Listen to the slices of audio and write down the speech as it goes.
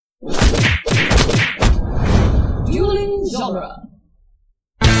Dueling genre.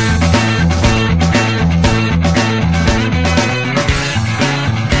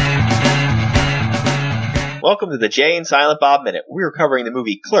 Welcome to the Jay and Silent Bob Minute. We're covering the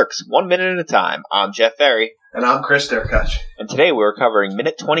movie Clerks, 1 minute at a time. I'm Jeff Ferry. And I'm Chris Derkach. And today we're covering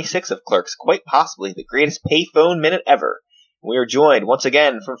minute 26 of Clerks, quite possibly the greatest payphone minute ever. We are joined once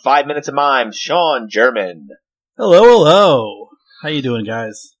again from 5 Minutes of Mime, Sean German. Hello. How you doing,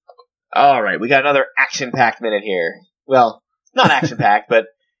 guys? Alright, we got another action-packed minute here. Well, not action-packed, but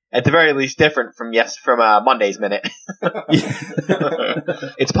at the very least different from Monday's minute.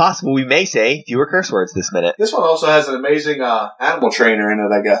 It's possible we may say fewer curse words this minute. This one also has an amazing animal trainer in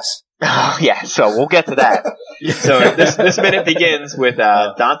it, I guess. Oh, yeah, so we'll get to that. So this minute begins with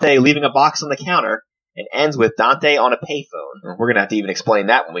Dante leaving a box on the counter and ends with Dante on a payphone. We're going to have to even explain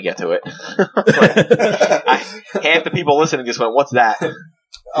that when we get to it. Half the people listening just went, what's that?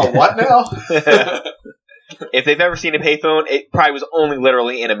 Oh, what now? If they've ever seen a payphone, it probably was only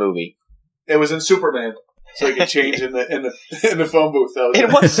literally in a movie. It was in Superman, so you could change in the phone booth. It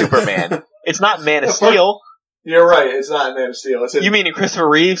was Superman. It's not Man of Steel. You're right. It's not Man of Steel. You mean in Christopher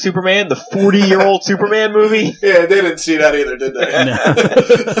Reeve Superman, the 40-year-old Superman movie? Yeah, they didn't see that either, did they? No.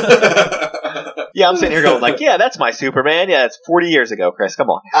 Yeah, I'm sitting here going like, yeah, that's my Superman. Yeah, it's 40 years ago, Chris. Come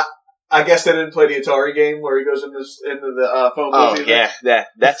on. I guess they didn't play the Atari game where he goes into the phone booth. Oh, yeah,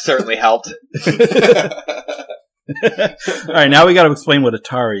 that certainly helped. All right, now we got to explain what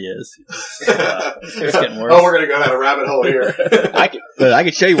Atari is. It's getting worse. Oh, we're going to go down a rabbit hole here. I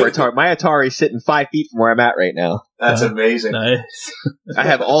can show you where Atari. My Atari's sitting 5 feet from where I'm at right now. That's amazing. Nice. I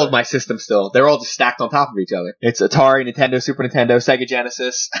have all of my systems still. They're all just stacked on top of each other. It's Atari, Nintendo, Super Nintendo, Sega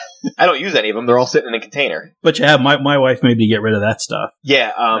Genesis. I don't use any of them. They're all sitting in a container. But yeah, my wife made me get rid of that stuff.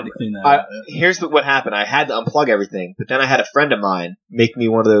 Yeah. Here's what happened. I had to unplug everything, but then I had a friend of mine make me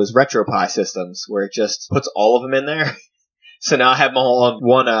one of those RetroPie systems where it just puts all of them in there. So now I have them all on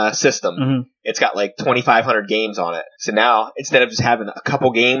one system. Mm-hmm. It's got like 2,500 games on it. So now, instead of just having a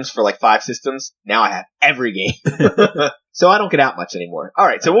couple games for like 5 systems, now I have every game. So I don't get out much anymore.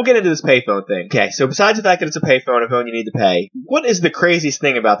 Alright, so we'll get into this payphone thing. Okay, so besides the fact that it's a payphone, a phone you need to pay, what is the craziest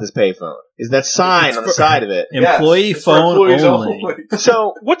thing about this payphone? Is that sign on the side of it. Employee phone only.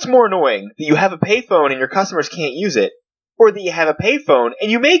 So, what's more annoying? That you have a payphone and your customers can't use it? Or that you have a payphone and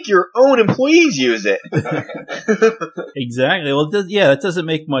you make your own employees use it. Exactly. Well, that doesn't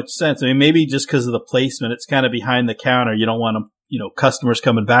make much sense. I mean, maybe just because of the placement, it's kind of behind the counter. You don't want them, customers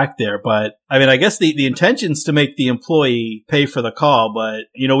coming back there. But I mean, I guess the intention's to make the employee pay for the call, but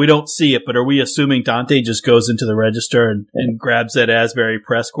we don't see it. But are we assuming Dante just goes into the register and grabs that Asbury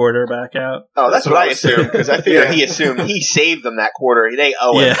Press quarter back out? Oh, that's what I assumed, because I figured he assumed he saved them that quarter. They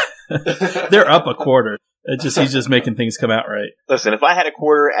owe him. Yeah. They're up a quarter. He's just making things come out right. Listen, if I had a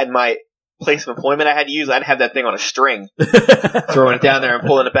quarter at my place of employment I had to use, I'd have that thing on a string. Throwing it down there and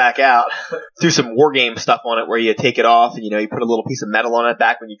pulling it back out. Do some war game stuff on it where you take it off and, you put a little piece of metal on it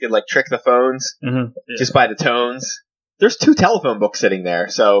back when you could, trick the phones just by the tones. There's 2 telephone books sitting there,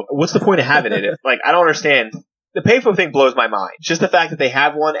 so what's the point of having it? I don't understand. The payphone thing blows my mind. Just the fact that they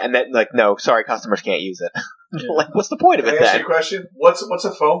have one and that, no, sorry, customers can't use it. Yeah. What's the point of it then? Can I ask you a question? What's a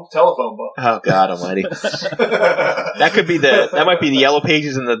telephone book? Oh, God almighty. That might be the Yellow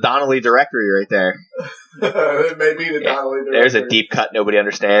Pages in the Donnelly directory right there. It may be the Donnelly directory. There's a deep cut nobody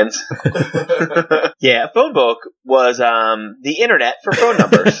understands. Yeah, a phone book was the internet for phone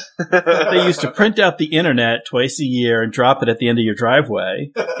numbers. They used to print out the internet twice a year and drop it at the end of your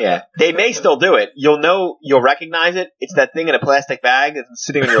driveway. Yeah, they may still do it. You'll recognize it. It's that thing in a plastic bag that's been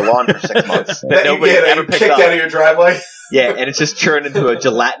sitting on your lawn for 6 months that nobody ever picked up. Out of your driveway. Yeah, and it's just turned into a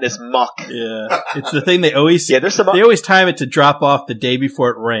gelatinous muck. Yeah, it's the thing they always. Yeah, they always time it to drop off the day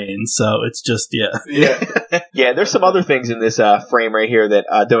before it rains, so it's just Yeah, there's some other things in this frame right here that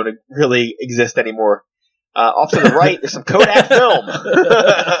don't really exist anymore. Off to the right, there's some Kodak film.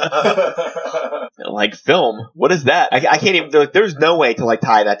 Film? What is that? I can't even. There's no way to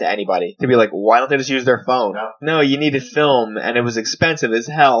tie that to anybody. To be why don't they just use their phone? No, you needed film, and it was expensive as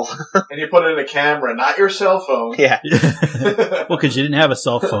hell. And you put it in a camera, not your cell phone. Yeah. Well, because you didn't have a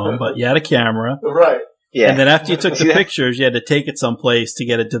cell phone, but you had a camera. Right. Yeah. And then after you took the pictures, you had to take it someplace to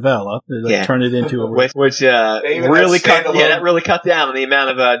get it developed. Turn it into a... Which really cut down on the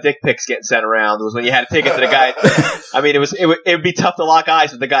amount of dick pics getting sent around. Was when you had to take it to the guy. I mean, it would be tough to lock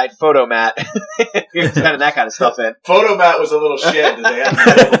eyes with the guy at Photomat. He was sending that kind of stuff in. Photomat was a little shed that they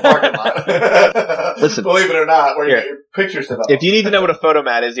had in the parking lot. Listen, believe it or not, where you Here. get your pictures developed. if you need to know what a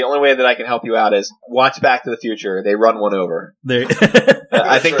photomat is, the only way that I can help you out is watch Back to the Future. They run one over. There.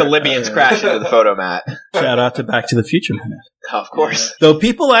 I think the Libyans crash into the photomat. Shout out to Back to the Future, man. Of course. Though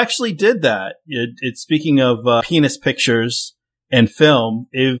people actually did that. It's speaking of penis pictures and film.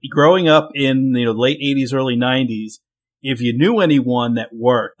 If growing up in late 80s, early 90s, if you knew anyone that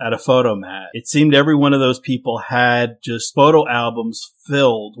worked at a photomat, it seemed every one of those people had just photo albums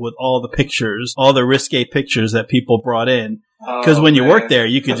filled with all the pictures, all the risque pictures that people brought in. Because when you worked there,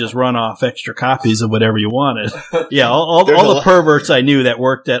 you could just run off extra copies of whatever you wanted. Yeah, all the perverts I knew that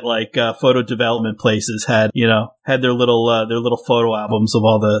worked at photo development places had their little photo albums of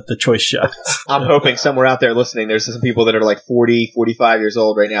all the choice shots. I'm hoping somewhere out there listening, there's some people that are like 40, 45 years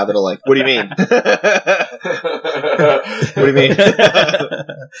old right now that are like, what do you mean? What do you mean?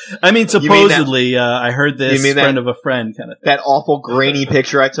 I mean, supposedly, I heard this friend of a friend kind of thing. That awful grainy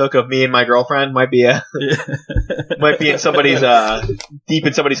picture I took of me and my girlfriend might be in somebody's deep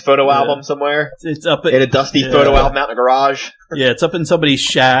in somebody's photo album somewhere. It's up in a dusty photo album out in the garage. Yeah, it's up in somebody's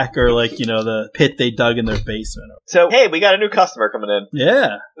shack or the pit they dug in their basement. So, hey, we got a new customer coming in.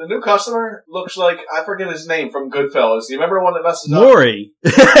 Yeah. The new customer looks like, I forget his name from Goodfellas. Do you remember one that messes up? Maury.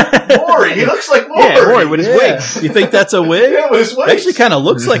 Maury. He looks like Maury. Yeah, Maury with his wigs. You think that's a wig? Yeah, with his wigs. It actually kind of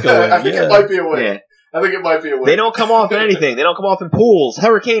looks like a wig. I think it might be a wig. Yeah. I think it might be a wig. They don't come off in anything. They don't come off in pools.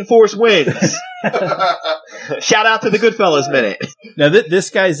 Hurricane force winds. Shout out to the Goodfellas Minute. Now, this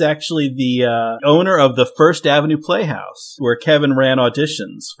guy's actually the owner of the First Avenue Playhouse, where Kevin ran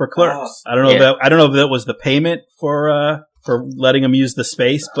auditions for Clerks. I don't know if that was the payment for letting him use the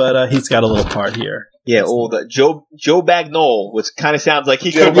space, but he's got a little part here. Yeah, old Joe Bagnol, which kind of sounds like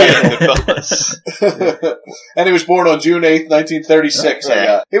he could have been in Goodfellas. And he was born on June 8th, 1936.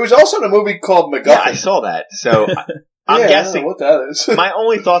 Yeah. He was also in a movie called MacGuffin. Yeah, I saw that. So I'm guessing. I don't know what that is. My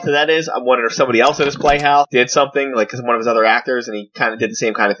only thought to that is, I'm wondering if somebody else at his Playhouse did something, like one of his other actors, and he kind of did the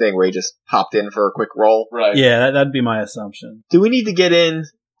same kind of thing where he just hopped in for a quick role. Right. Yeah, that'd be my assumption. Do we need to get in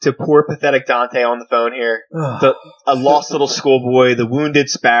to poor, pathetic Dante on the phone here? A lost little schoolboy, the wounded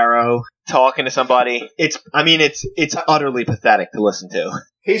sparrow, talking to somebody. It's utterly pathetic to listen to.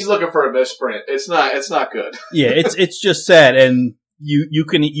 He's looking for a misprint. It's not good. Yeah, it's just sad, and you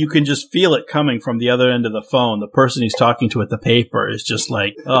can just feel it coming from the other end of the phone. The person he's talking to at the paper is just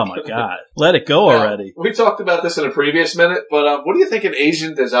like, oh my god, let it go already. We talked about this in a previous minute, but what do you think an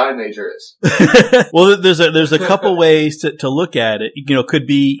Asian design major is? Well, there's a couple ways to look at it. Could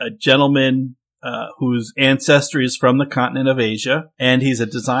be a gentleman whose ancestry is from the continent of Asia, and he's a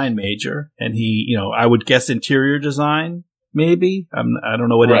design major, and he, I would guess interior design. Maybe. I don't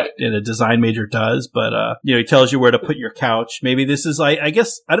know what a design major does, but, he tells you where to put your couch. Maybe this is I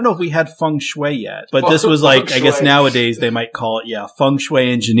guess, I don't know if we had feng shui yet, but this was I guess nowadays they might call it, feng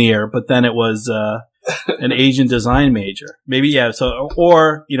shui engineer, but then it was, an Asian design major. Maybe, so,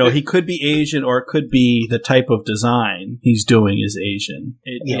 or, he could be Asian or it could be the type of design he's doing is Asian.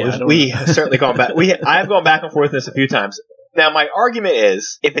 We have certainly gone back. I've gone back and forth this a few times. Now, my argument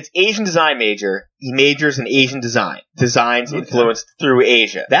is, if it's Asian design major, he majors in Asian design. Designs influenced through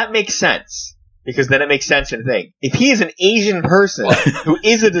Asia. That makes sense. Because then it makes sense in the thing. If he is an Asian person who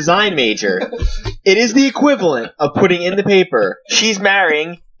is a design major, it is the equivalent of putting in the paper, she's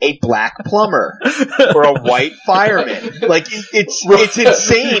marrying a black plumber or a white fireman. Like, it's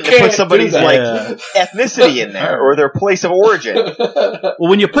insane to put somebody's ethnicity in there or their place of origin. Well,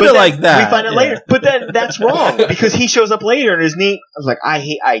 when you put it like that, we find it later. But then that's wrong because he shows up later and his name. I was like,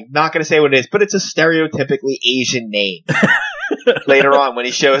 I'm not going to say what it is, but it's a stereotypically Asian name. Later on when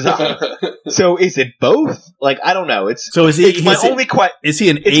he shows up. So is it both? Like, I don't know. Is he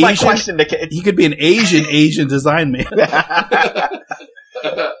an Asian? My question he could be an Asian design man.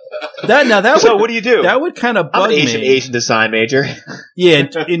 So what do you do? That would kind of bug me. I'm an Asian design major. Yeah,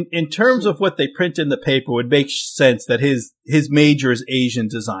 in terms of what they print in the paper, it would make sense that his major is Asian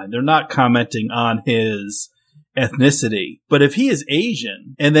design. They're not commenting on his ethnicity. But if he is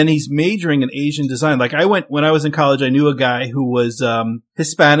Asian and then he's majoring in Asian design, like when I was in college, I knew a guy who was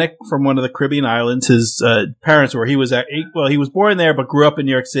Hispanic from one of the Caribbean islands. His parents were, he was born there but grew up in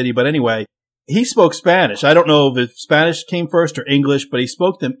New York City. But anyway, he spoke Spanish. I don't know if Spanish came first or English, but he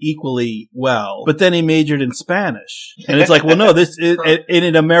spoke them equally well. But then he majored in Spanish. And it's like, well, no, this is in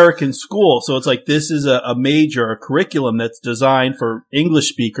an American school. So it's like, this is a major, a curriculum that's designed for English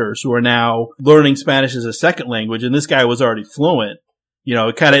speakers who are now learning Spanish as a second language. And this guy was already fluent. you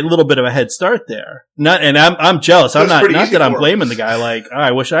know, kind of a little bit of a head start there. I'm jealous. I'm not that I'm blaming the guy. Like, oh,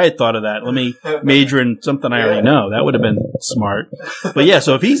 I wish I had thought of that. Let me major in something I already know. That would have been smart. But yeah,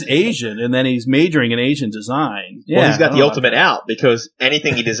 so if he's Asian and then he's majoring in Asian design, well, he's got the ultimate out, because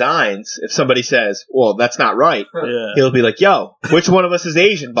anything he designs, if somebody says, well, that's not right, he'll be like, yo, which one of us is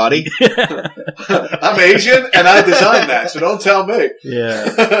Asian, buddy? I'm Asian and I designed that, so don't tell me.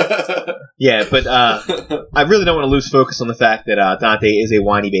 Yeah. Yeah, but I really don't want to lose focus on the fact that Dante is a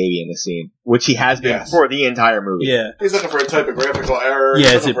whiny baby in this scene, which he has been for the entire movie. Yeah. He's looking for a typographical error.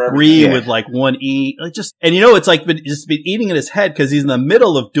 Yeah, is it Brie with like one E? Like and you know, it's like just been eating in his head because he's in the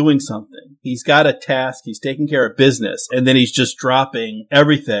middle of doing something. He's got a task, he's taking care of business, and then he's just dropping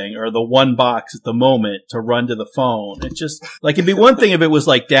everything or the one box at the moment to run to the phone. It's just like, it'd be one thing if it was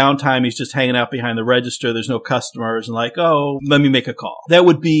like downtime, he's just hanging out behind the register, there's no customers, and like, oh, let me make a call. That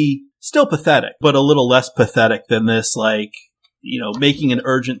would be still pathetic, but a little less pathetic than this, like, you know, making an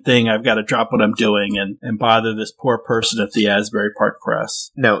urgent thing, I've got to drop what I'm doing and bother this poor person at the Asbury Park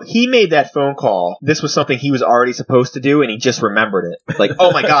Press. No, he made that phone call. This was something he was already supposed to do, and he just remembered it. Like,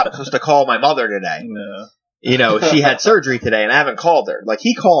 oh my God, I'm supposed to call my mother today. Yeah. You know, she had surgery today and I haven't called her. Like,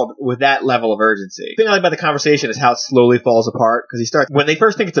 he called with that level of urgency. The thing I like about the conversation is how it slowly falls apart, because he starts, when they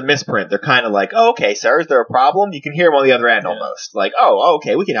first think it's a misprint, they're kind of like, oh, okay, sir, is there a problem? You can hear him on the other end almost. Like, oh,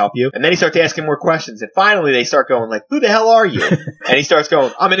 okay, we can help you. And then he starts asking more questions, and finally they start going like, who the hell are you? And he starts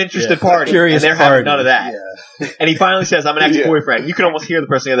going, I'm an interested party. Curious and they're party. having none of that. Yeah. And he finally says, I'm an ex-boyfriend. You can almost hear the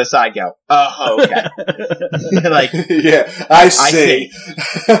person on the other side go, oh, okay. Like, yeah, I see.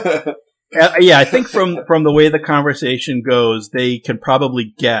 Yeah, I think from the way the conversation goes, they can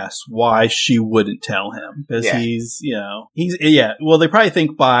probably guess why she wouldn't tell him. Because well, they probably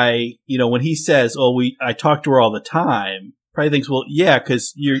think by, you know, when he says, oh, I talk to her all the time, probably thinks, well, yeah,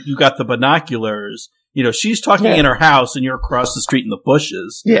 because you got the binoculars. You know, she's talking in her house and you're across the street in the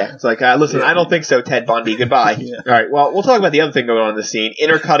bushes. Yeah. It's like, listen, I don't think so, Ted Bundy. Goodbye. All right. Well, we'll talk about the other thing going on in the scene.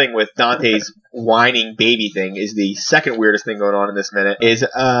 Intercutting with Dante's whining baby thing is the second weirdest thing going on in this minute. Is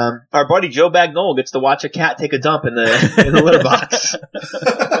our buddy Joe Bagnol gets to watch a cat take a dump in the litter box.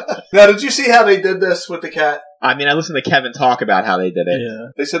 Now, did you see how they did this with the cat? I mean, I listened to Kevin talk about how they did it. Yeah.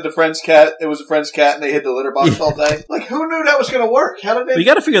 They said it was a friend's cat, and they hid the litter box all day. Like, who knew that was going to work? How did they? But you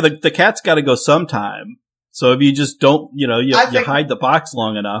got to figure the cat's got to go sometime. So if you just don't, you know, you hide the box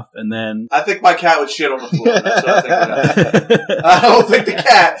long enough, and then I think my cat would shit on the floor. That's what I think. I don't think the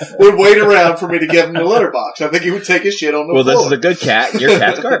cat would wait around for me to give him the litter box. I think he would take his shit on the floor. Well, this is a good cat, and your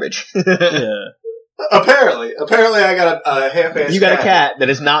cat's garbage. yeah. Apparently, I got a half-assed. You got a cat that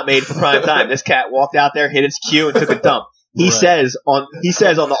is not made for prime time. This cat walked out there, hit its cue, and took a dump. He says on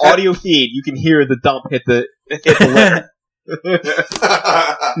the audio feed, you can hear the dump hit the litter.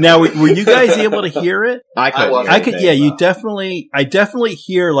 Now, were you guys able to hear it? I could. Yeah, I definitely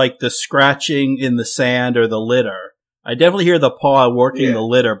hear like the scratching in the sand or the litter. I definitely hear the paw working the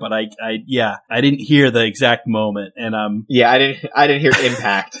litter, but I didn't hear the exact moment, and I didn't hear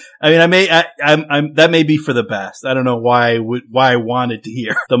impact. I mean, that may be for the best. I don't know why I wanted to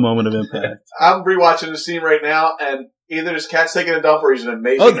hear the moment of impact. I'm rewatching the scene right now, and either this cat's taking a dump or he's an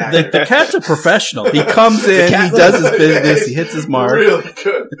amazing actor. The cat's a professional. He comes in, he does his business, he hits his mark. Really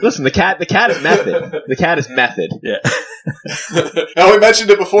good. Listen, the cat is method. The cat is method. Yeah. Now, we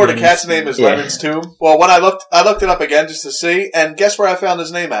mentioned it before. The cat's name is Lemon's Tomb. Well, when I looked it up again just to see, and guess where I found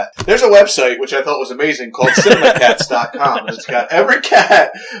his name at? There's a website, which I thought was amazing, called cinemacats.com. And it's got every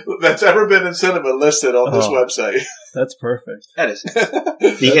cat that's ever been in cinema listed on this website. That's perfect. That is.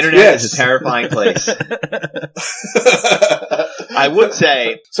 The internet is a terrifying place. I would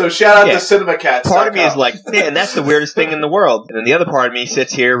say. So shout out to CinemaCats. Part of me is like, man, that's the weirdest thing in the world. And then the other part of me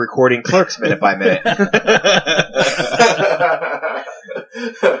sits here recording Clerks minute by minute.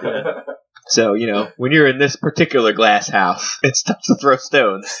 So, you know, when you're in this particular glass house, it's tough to throw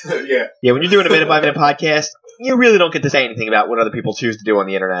stones. Yeah. Yeah, when you're doing a minute by minute podcast, you really don't get to say anything about what other people choose to do on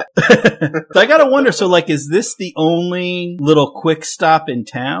the internet. So I gotta wonder, so like, is this the only little quick stop in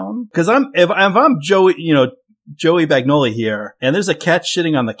town? Cause if I'm Joey Bagnoli here, and there's a cat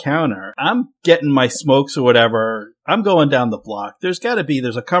shitting on the counter, I'm getting my smokes or whatever, I'm going down the block. There's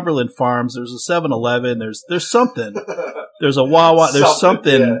a Cumberland Farms, there's a 7-Eleven, there's something. There's a Wawa, there's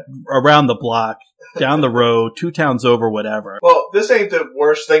something around the block, down the road, 2 towns over, whatever. Well, this ain't the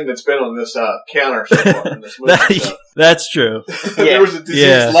worst thing that's been on this counter so far in this movie. That's true. There was a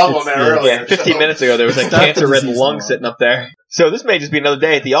diseased lung on there earlier. Yeah, 15 minutes ago, there was a cancer-ridden lung sitting up there. So this may just be another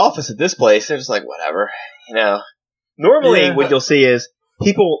day at the office at this place. They're just like, whatever. You know, normally what you'll see is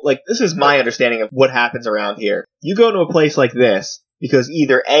people, like, this is my understanding of what happens around here. You go to a place like this, because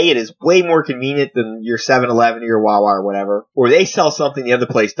either A, it is way more convenient than your 7-Eleven or your Wawa or whatever, or they sell something the other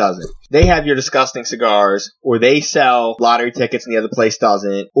place doesn't. They have your disgusting cigars, or they sell lottery tickets and the other place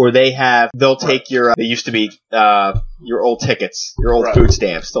doesn't, or they'll take your, they used to be, your old tickets, your old food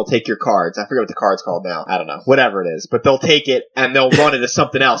stamps. They'll take your cards. I forget what the card's called now. I don't know. Whatever it is. But they'll take it and they'll run it as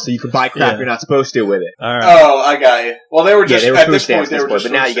something else so you can buy crap you're not supposed to with it. All right. Oh, I got you. Well, they were just, they were at food this point, stamps they were just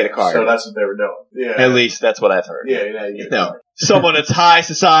but now you get a card. So that's what they were doing. Yeah. At least that's what I've heard. Yeah, you get a card. Someone that's high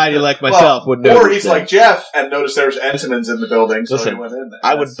society like myself would know. Or he's like Jeff and noticed there's Entenmann's in the building, so he went in there.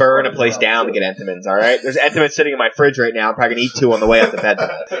 I would burn a place down to get Entenmann's, alright? There's Entenmann's sitting in my fridge right now. I'm probably going to eat 2 on the way up to bed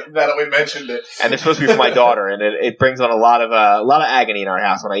tonight. Now that we mentioned it. And they're supposed to be for my daughter, and it brings on a lot of agony in our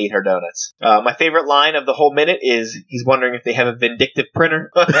house when I eat her donuts. My favorite line of the whole minute is, he's wondering if they have a vindictive printer.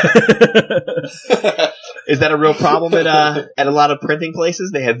 Is that a real problem at a lot of printing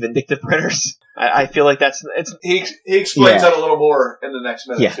places? They have vindictive printers. I feel like he explains that a little more in the next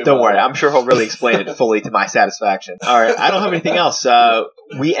minute. Yeah, don't worry. I'm sure he'll really explain it fully to my satisfaction. All right, I don't have anything else.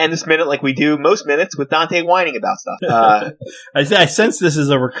 We end this minute like we do most minutes with Dante whining about stuff. I sense this is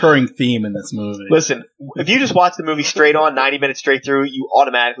a recurring theme in this movie. Listen, if you just watch the movie straight on, 90 minutes straight through, you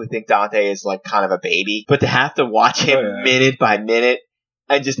automatically think Dante is like kind of a baby. But to have to watch him minute by minute,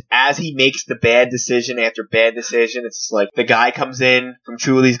 and just as he makes the bad decision after bad decision, it's just like the guy comes in from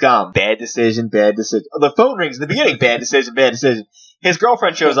Chuli's Gum. Bad decision, bad decision. The phone rings in the beginning. Bad decision, bad decision. His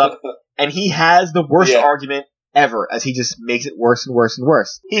girlfriend shows up, and he has the worst argument ever as he just makes it worse and worse and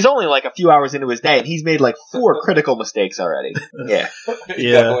worse. He's only like a few hours into his day, and he's made like 4 critical mistakes already. Yeah.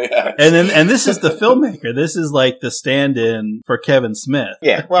 And this is the filmmaker. This is like the stand-in for Kevin Smith.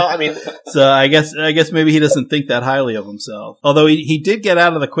 Yeah. Well, I mean, so I guess maybe he doesn't think that highly of himself. Although he did get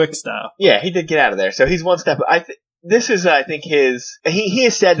out of the quick stop. Yeah, he did get out of there. So he's one step. This is, I think, he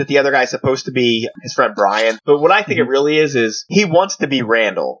has said that the other guy's supposed to be his friend Brian, but what I think it really is he wants to be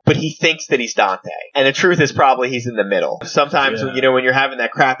Randall, but he thinks that he's Dante. And the truth is probably he's in the middle. Sometimes, when you're having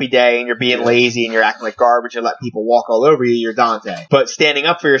that crappy day and you're being lazy and you're acting like garbage and let people walk all over you, you're Dante. But standing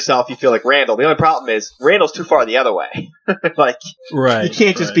up for yourself, you feel like Randall. The only problem is Randall's too far the other way. You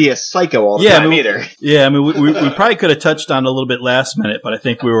can't just be a psycho all the time either. Yeah, I mean, we probably could have touched on it a little bit last minute, but I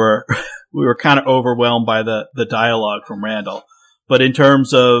think we were kind of overwhelmed by the dialogue from Randall. But in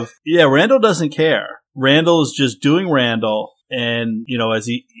terms of, Randall doesn't care. Randall is just doing Randall, and, as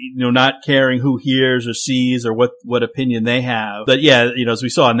he, not caring who hears or sees or what opinion they have. But as we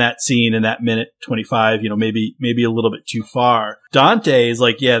saw in that scene in that minute 25, maybe a little bit too far. Dante is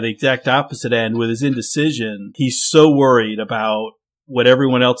like, the exact opposite end with his indecision. He's so worried about what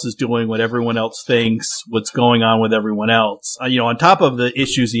everyone else is doing, what everyone else thinks, what's going on with everyone else. On top of the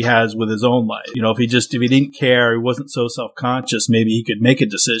issues he has with his own life. If he didn't care, he wasn't so self-conscious, maybe he could make a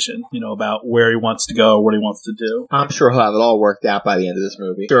decision, about where he wants to go, what he wants to do. I'm sure he'll have it all worked out by the end of this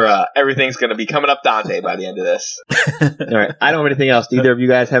movie. Sure, everything's going to be coming up Dante by the end of this. All right, I don't have anything else. Do either of you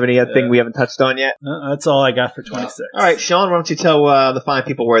guys have any other thing we haven't touched on yet? That's all I got for 26. All right, Sean, why don't you tell the fine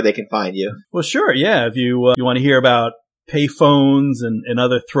people where they can find you? Well, sure, yeah. If you want to hear about payphones and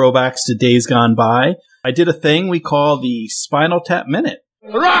other throwbacks to days gone by, I did a thing we call the Spinal Tap Minute.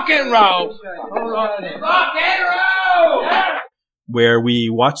 Rock and roll! Rock and roll! Where we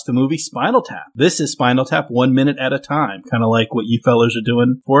watch the movie Spinal Tap. This is Spinal Tap 1 minute at a time, kind of like what you fellas are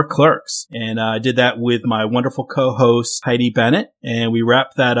doing for Clerks. And I did that with my wonderful co-host Heidi Bennett, and we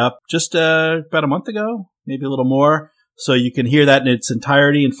wrapped that up just about a month ago, maybe a little more. So you can hear that in its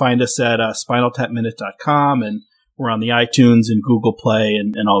entirety and find us at spinaltapminute.com, and we're on the iTunes and Google Play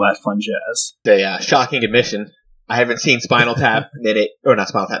and all that fun jazz. A shocking admission. I haven't seen Spinal Tap Minute in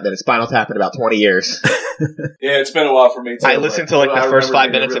about 20 years. Yeah, it's been a while for me too. I listened to the first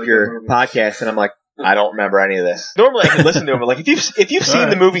 5 minutes of your podcast and I'm like, I don't remember any of this. Normally I can listen to them, but like if you've seen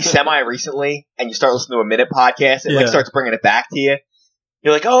the movie semi-recently and you start listening to a minute podcast, it starts bringing it back to you.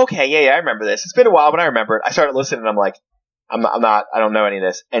 You're like, oh, okay, I remember this. It's been a while, but I remember it. I started listening and I'm like, I don't know any of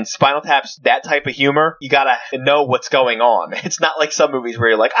this. And Spinal Tap's that type of humor, you gotta know what's going on. It's not like some movies where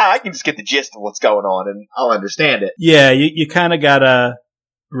you're like, I can just get the gist of what's going on and I'll understand it. Yeah, you kind of gotta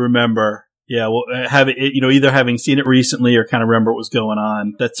remember. Yeah, well, either having seen it recently or kind of remember what was going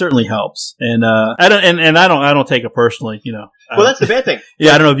on. That certainly helps. And I don't take it personally. Well, that's the bad thing.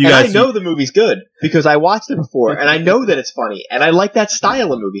 I don't know if you guys. I know the movie's good because I watched it before, and I know that it's funny, and I like that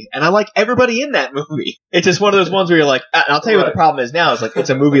style of movie, and I like everybody in that movie. It's just one of those ones where you're like, and I'll tell you what the problem is now. Is like it's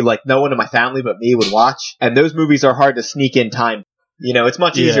a movie like no one in my family but me would watch, and those movies are hard to sneak in time. It's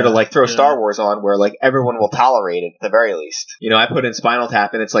much easier to throw Star Wars on where everyone will tolerate it at the very least. I put in Spinal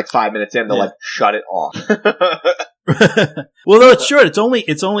Tap and it's 5 minutes in, they'll shut it off. Well, no, it's short. It's only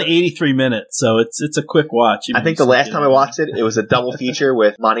 83 minutes, so it's a quick watch. I think the last time I watched it, it was a double feature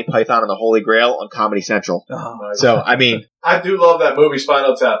with Monty Python and the Holy Grail on Comedy Central. Oh, So, I mean, I do love that movie,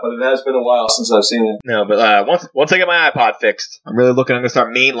 Spinal Tap, but it has been a while since I've seen it. no, but once I get my iPod fixed, I'm really looking. I'm gonna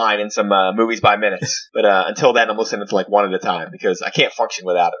start mainlining some movies by minutes. But until then, I'm listening to like one at a time because I can't function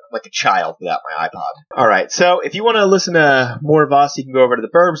without it. I'm like a child without my iPod. All right, so if you want to listen to more of us, you can go over to the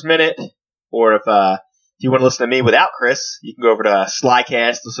Burbs Minute, or if you want to listen to me without Chris, you can go over to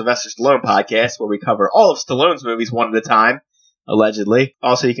Slycast, the Sylvester Stallone podcast, where we cover all of Stallone's movies one at a time, allegedly.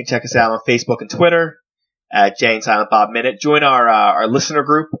 Also, you can check us out on Facebook and Twitter at Jay and Silent Bob Minute. Join our listener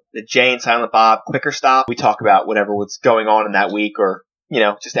group, the Jay and Silent Bob Quicker Stop. We talk about whatever was going on in that week, or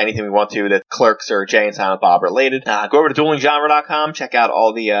just anything we want to that Clerks or Jay and Silent Bob related. Go over to duelinggenre.com, check out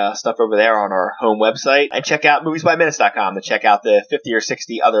all the stuff over there on our home website, and check out moviesbyminutes.com to check out the 50 or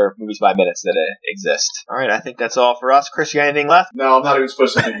 60 other Movies by Minutes that exist. All right, I think that's all for us. Chris, you got anything left? No, I'm not even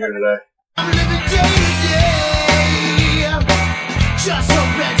supposed to be here today. I'm living day to day, just